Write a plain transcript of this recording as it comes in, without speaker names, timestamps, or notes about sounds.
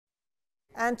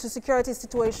And to security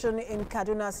situation in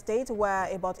Kaduna State, where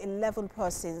about 11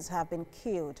 persons have been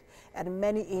killed and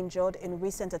many injured in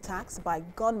recent attacks by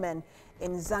gunmen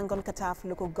in Zangon, Kataf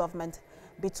local government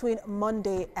between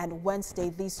Monday and Wednesday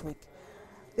this week.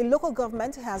 The local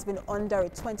government has been under a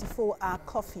 24-hour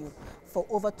curfew for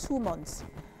over 2 months.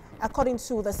 According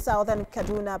to the Southern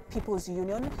Kaduna People's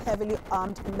Union, heavily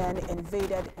armed men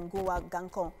invaded Ngowa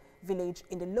Gankon village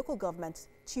in the local government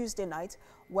Tuesday night,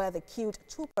 where they killed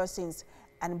 2 persons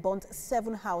and burnt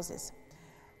 7 houses.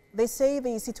 They say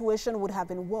the situation would have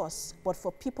been worse, but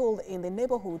for people in the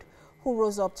neighborhood who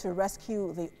rose up to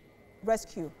rescue.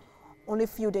 Only a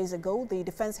few days ago, the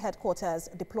Defense Headquarters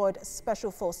deployed special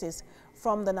forces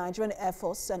from the Nigerian Air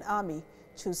Force and Army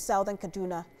to Southern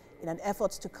Kaduna in an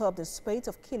effort to curb the spate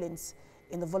of killings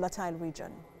in the volatile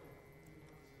region.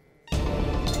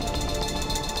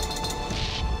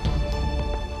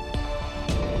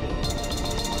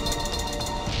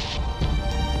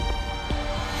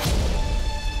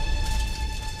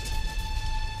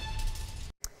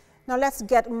 Now let's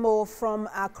get more from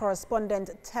our correspondent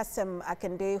Tesem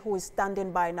Akende, who is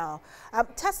standing by now.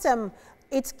 Tesem,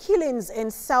 it's killings in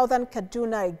Southern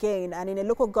Kaduna again, and in a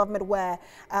local government where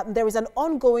there is an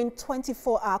ongoing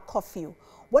 24-hour curfew.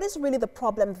 What is really the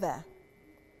problem there?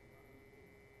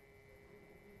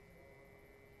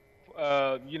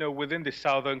 Within the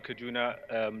Southern Kaduna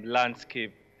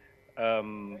landscape,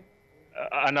 and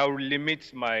I'll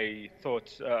limit my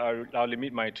thoughts, I'll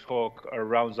limit my talk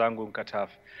around Zangon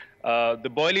Kataf. The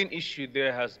boiling issue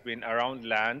there has been around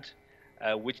land,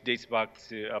 which dates back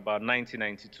to about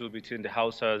 1992 between the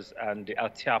Hausas and the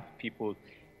Atiap people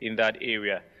in that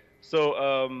area.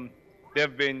 So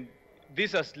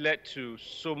this has led to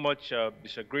so much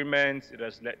disagreements. It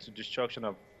has led to destruction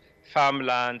of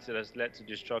farmlands. It has led to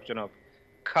destruction of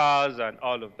cars and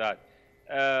all of that.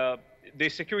 The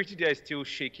security there is still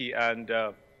shaky, and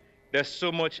there's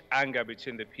so much anger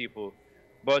between the people.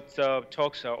 But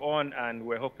talks are on, and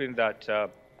we're hoping that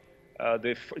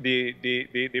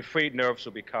the frayed nerves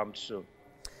will be calmed soon.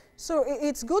 So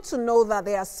it's good to know that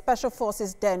there are special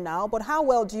forces there now, but how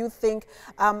well do you think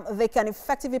they can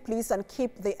effectively police and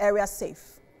keep the area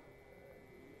safe?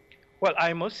 Well,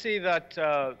 I must say that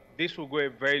this will go a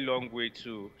very long way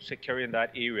to securing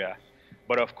that area.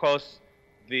 But of course,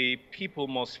 the people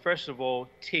must first of all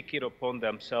take it upon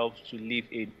themselves to live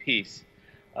in peace.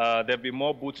 There'll be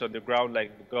more boots on the ground,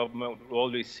 like the government will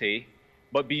always say.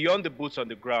 But beyond the boots on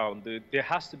the ground, there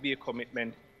has to be a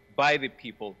commitment by the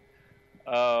people.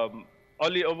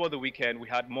 Only over the weekend, we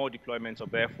had more deployments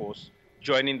of Air Force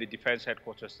joining the Defense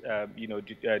Headquarters,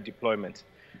 deployment.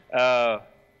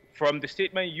 From the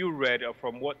statement you read, or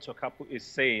from what Tokapu is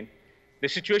saying, the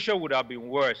situation would have been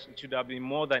worse. It should have been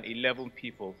more than 11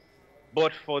 people.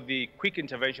 But for the quick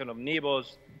intervention of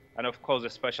neighbors and, of course, the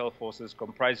special forces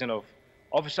comprising of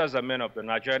officers and men of the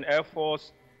Nigerian Air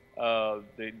Force,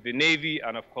 the Navy,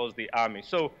 and, of course, the Army.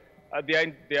 So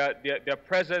their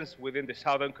presence within the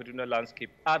Southern Kaduna landscape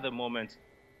at the moment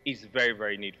is very,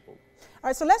 very needful. All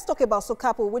right, so let's talk about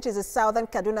Sokapo, which is the Southern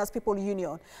Kaduna's People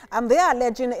Union. They are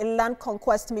alleging a land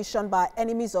conquest mission by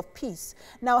enemies of peace.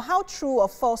 Now, how true or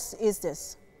false is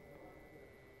this?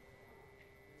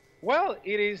 Well,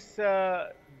 it is.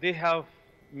 They have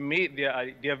made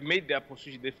their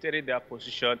position. They've stated their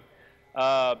position.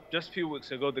 Just a few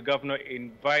weeks ago, the governor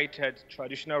invited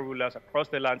traditional rulers across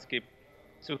the landscape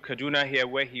to Kaduna here,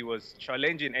 where he was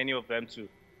challenging any of them to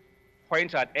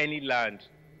point at any land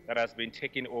that has been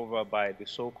taken over by the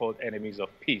so-called enemies of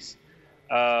peace.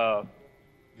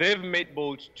 They've made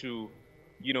bold to,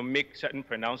 make certain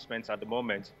pronouncements at the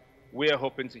moment. We are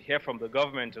hoping to hear from the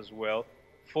government as well,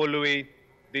 following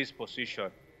this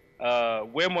position.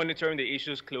 We're monitoring the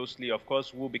issues closely. Of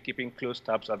course, we'll be keeping close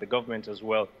tabs at the government as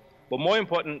well. But more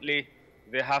importantly,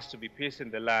 there has to be peace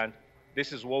in the land.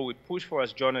 This is what we push for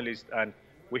as journalists, and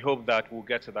we hope that we'll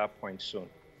get to that point soon.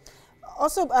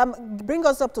 Also, bring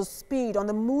us up to speed on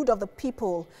the mood of the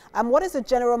people. What is the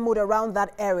general mood around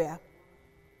that area?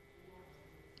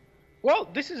 Well,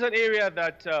 this is an area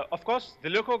that, of course, the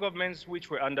local governments which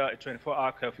were under a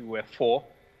 24-hour curfew were 4.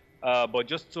 But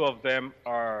just 2 of them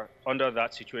are under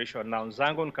that situation now,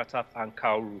 Zangon, Kataf, and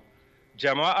Kauru.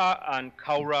 Jama'a and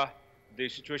Kaura, the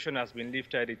situation has been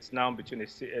lifted. It's now between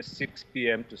 6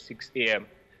 p.m. to 6 a.m.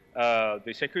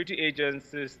 The security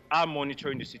agencies are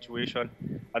monitoring the situation,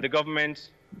 and the government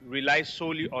relies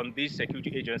solely on these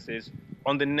security agencies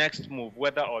on the next move,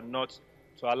 whether or not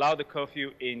to allow the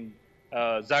curfew in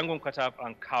Zangon, Kataf,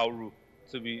 and Kauru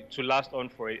to last on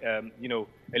for a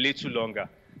little longer.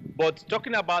 But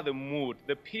talking about the mood,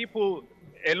 the people,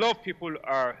 a lot of people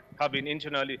have been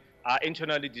internally are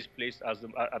internally displaced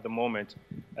at the moment.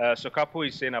 Sokapo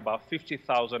is saying about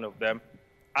 50,000 of them.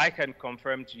 I can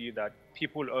confirm to you that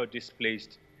people are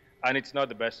displaced, and it's not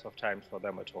the best of times for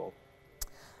them at all.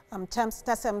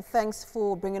 Tesem, thanks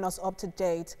for bringing us up to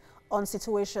date on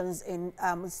situations in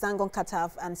Zangon,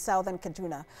 Kataf and Southern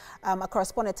Kaduna. Our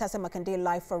correspondent Tesem Akende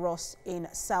live for us in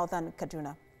Southern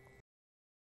Kaduna.